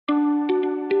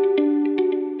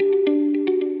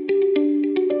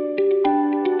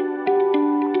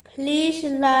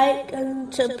like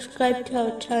and subscribe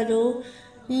to our channel.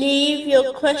 Leave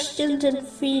your questions and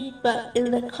feedback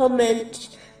in the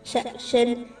comments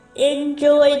section.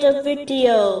 Enjoy the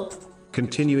video.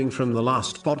 Continuing from the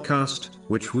last podcast,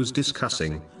 which was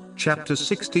discussing chapter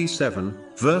 67,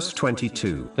 verse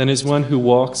 22. Then is one who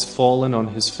walks fallen on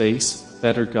his face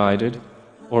better guided,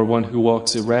 or one who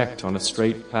walks erect on a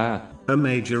straight path? A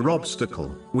major obstacle,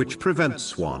 which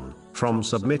prevents one from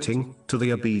submitting to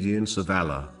the obedience of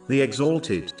Allah, the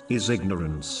Exalted, is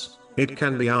ignorance. It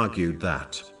can be argued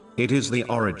that it is the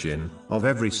origin of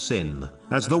every sin,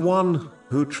 as the one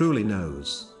who truly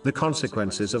knows the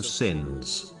consequences of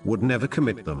sins would never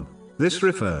commit them. This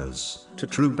refers to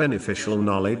true beneficial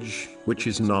knowledge, which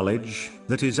is knowledge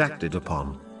that is acted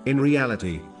upon. In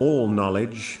reality, all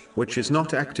knowledge which is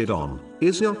not acted on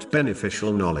is not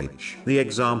beneficial knowledge. The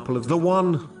example of the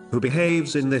one who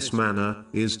behaves in this manner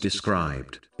is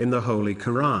described in the Holy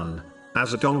Quran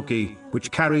as a donkey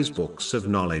which carries books of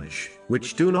knowledge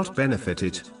which do not benefit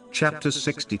it. Chapter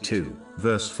 62,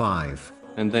 verse 5.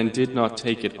 And then did not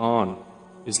take it on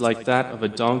is like that of a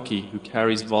donkey who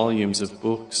carries volumes of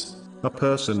books. A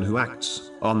person who acts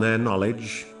on their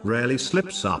knowledge rarely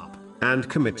slips up and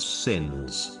commits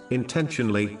sins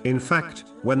intentionally. In fact,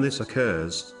 when this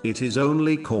occurs, it is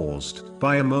only caused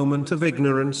by a moment of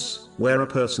ignorance, where a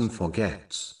person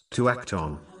forgets to act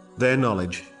on their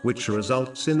knowledge, which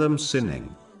results in them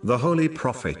sinning. The Holy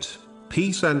Prophet,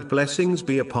 peace and blessings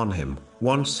be upon him,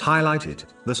 once highlighted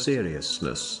the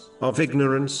seriousness of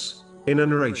ignorance in a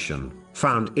narration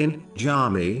found in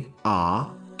Jami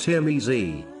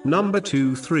Tirmizi, number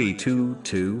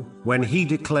 2322, when he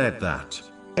declared that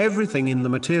everything in the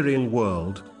material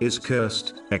world is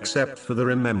cursed, except for the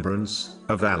remembrance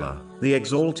of Allah, the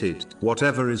Exalted.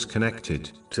 Whatever is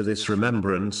connected to this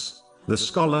remembrance, the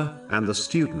scholar and the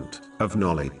student of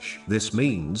knowledge. This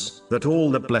means that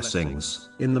all the blessings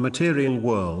in the material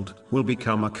world will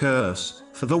become a curse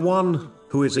for the one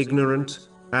who is ignorant,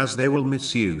 as they will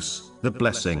misuse the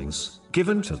blessings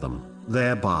given to them,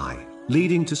 thereby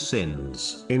leading to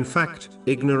sins. In fact,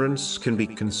 ignorance can be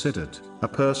considered a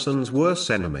person's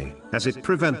worst enemy, as it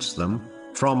prevents them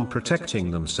from protecting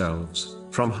themselves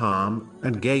from harm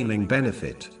and gaining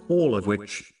benefit, all of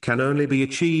which can only be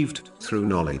achieved through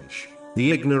knowledge.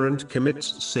 The ignorant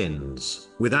commits sins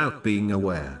without being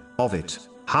aware of it.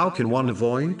 How can one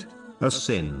avoid a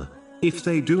sin if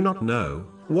they do not know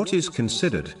what is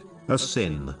considered a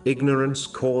sin? Ignorance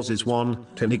causes one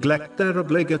to neglect their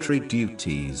obligatory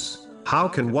duties. How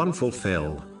can one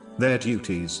fulfill their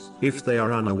duties if they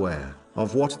are unaware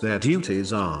of what their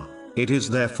duties are? It is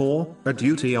therefore a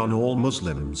duty on all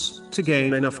Muslims to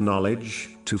gain enough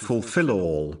knowledge to fulfill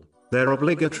all their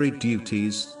obligatory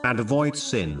duties and avoid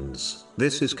sins.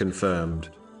 This is confirmed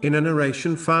in a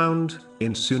narration found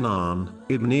in Sunan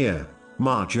Ibn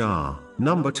Majah,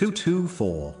 number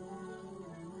 224.